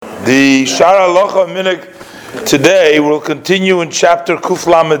The Shara Halacha Minig today will continue in chapter Kuf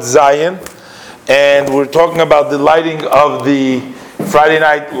Lamed Zayin, and we're talking about the lighting of the Friday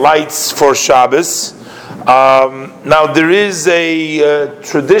night lights for Shabbos. Now there is a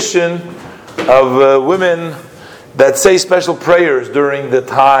tradition of women that say special prayers during the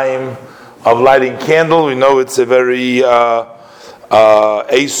time of lighting candle. We know it's a very Eis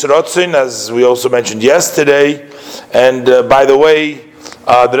Rotzin, as we also mentioned yesterday. And by the way,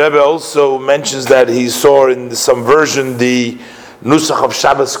 the Rebbe also mentions that he saw in some version the Nusach of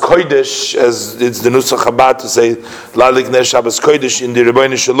Shabbos Kodesh, as it's the Nusach Chabad to say Ladik Ner Shabbos Kodesh in the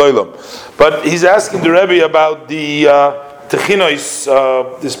Rebbeinu Shalom. But he's asking the Rebbe about the Techinois,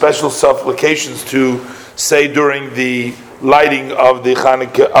 the special supplications to say during the lighting of the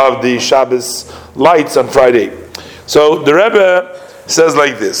Chanukah, of the Shabbos lights on Friday. So the Rebbe says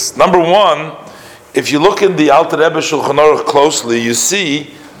like this. Number one, if you look in the Alter Rebbe Shulchan Aruch closely, you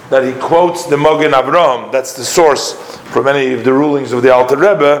see that he quotes the Mogen Avram. That's the source for many of the rulings of the Alter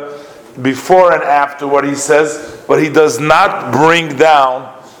Rebbe, before and after what he says, but he does not bring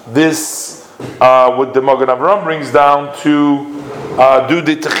down this, what the Mogen Avram brings down to do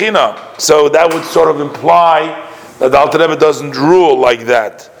the Techina. So that would sort of imply that the Alter Rebbe doesn't rule like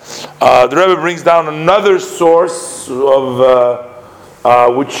that. The Rebbe brings down another source of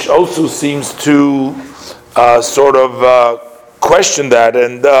which also seems to sort of question that.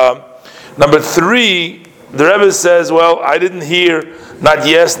 And number three, the Rebbe says, well, I didn't hear, not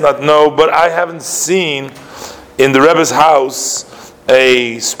yes, not no, but I haven't seen in the Rebbe's house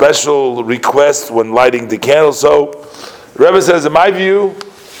a special request when lighting the candle. So the Rebbe says, in my view,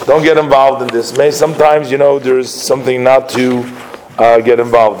 don't get involved in this. Sometimes, there's something not to get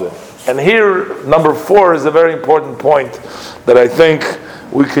involved in. And here, number four is a very important point that I think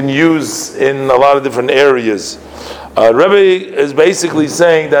we can use in a lot of different areas. Rebbe is basically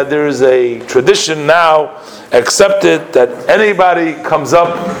saying that there is a tradition now accepted that anybody comes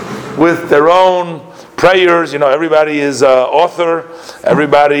up with their own prayers. Everybody is an author.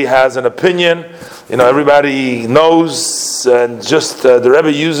 Everybody has an opinion. Everybody knows. And just the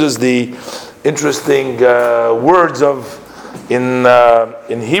Rebbe uses the interesting words of in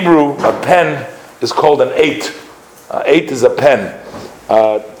Hebrew, a pen is called an eight. Eight is a pen.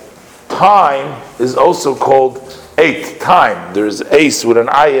 Time is also called eight. Time. There's ace with an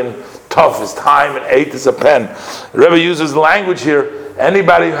ayin. Tough is time, and eight is a pen. The Rebbe uses language here.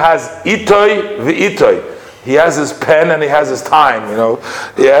 Anybody who has itoy v'itoy, he has his pen and he has his time.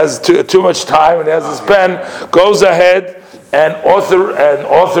 He has too much time and he has his pen. Goes ahead and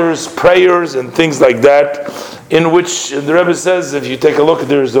authors prayers and things like that. In which the Rebbe says, if you take a look,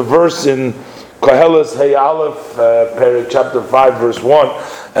 there's a verse in Koheles Hey Aleph, chapter 5, verse 1,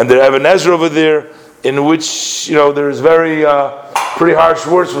 and the Even Ezra over there, in which there's very pretty harsh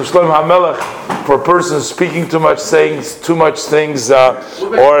words from Shlomo HaMelech for a person speaking too much, saying too much things,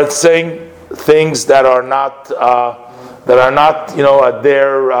 or saying things that are not at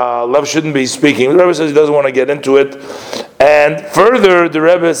their love shouldn't be speaking. The Rebbe says he doesn't want to get into it. And further, the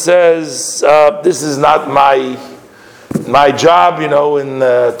Rebbe says, this is not my job,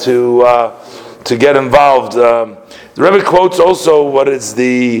 to get involved. The Rebbe quotes also what is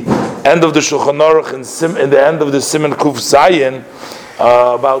the end of the Shulchan Aruch in the end of the Siman Kuf Zayin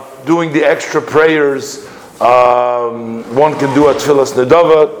about doing the extra prayers. One can do a Tfilas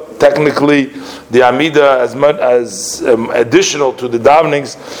Nedava. Technically, the Amida as additional to the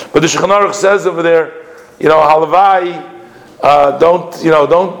davenings, but the Shulchan Aruch says over there, halavai, don't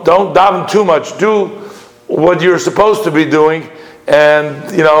daven too much. Do what you're supposed to be doing, and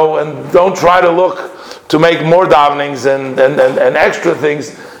don't try to look to make more davenings and extra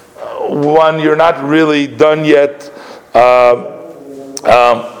things when you're not really done yet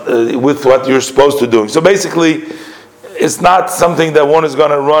with what you're supposed to do. So basically, it's not something that one is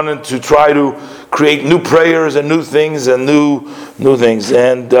going to run into try to create new prayers and new things and new things.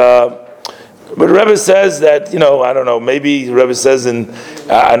 And but Rebbe says that I don't know. Maybe Rebbe says in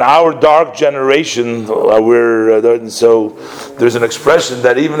our dark generation, so there's an expression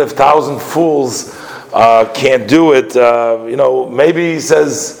that even if 1,000 fools can't do it, maybe he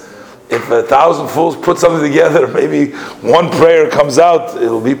says, if 1,000 fools put something together, maybe one prayer comes out,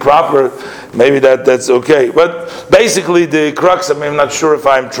 it'll be proper. Maybe that's okay. But basically, the crux, I'm not sure if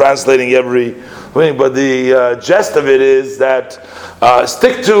I'm translating every thing, but the gist of it is that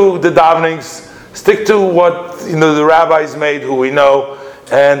stick to the davenings, stick to what the rabbis made, who we know,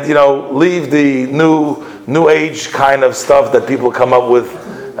 and leave the new age kind of stuff that people come up with.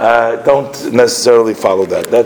 Don't necessarily follow that.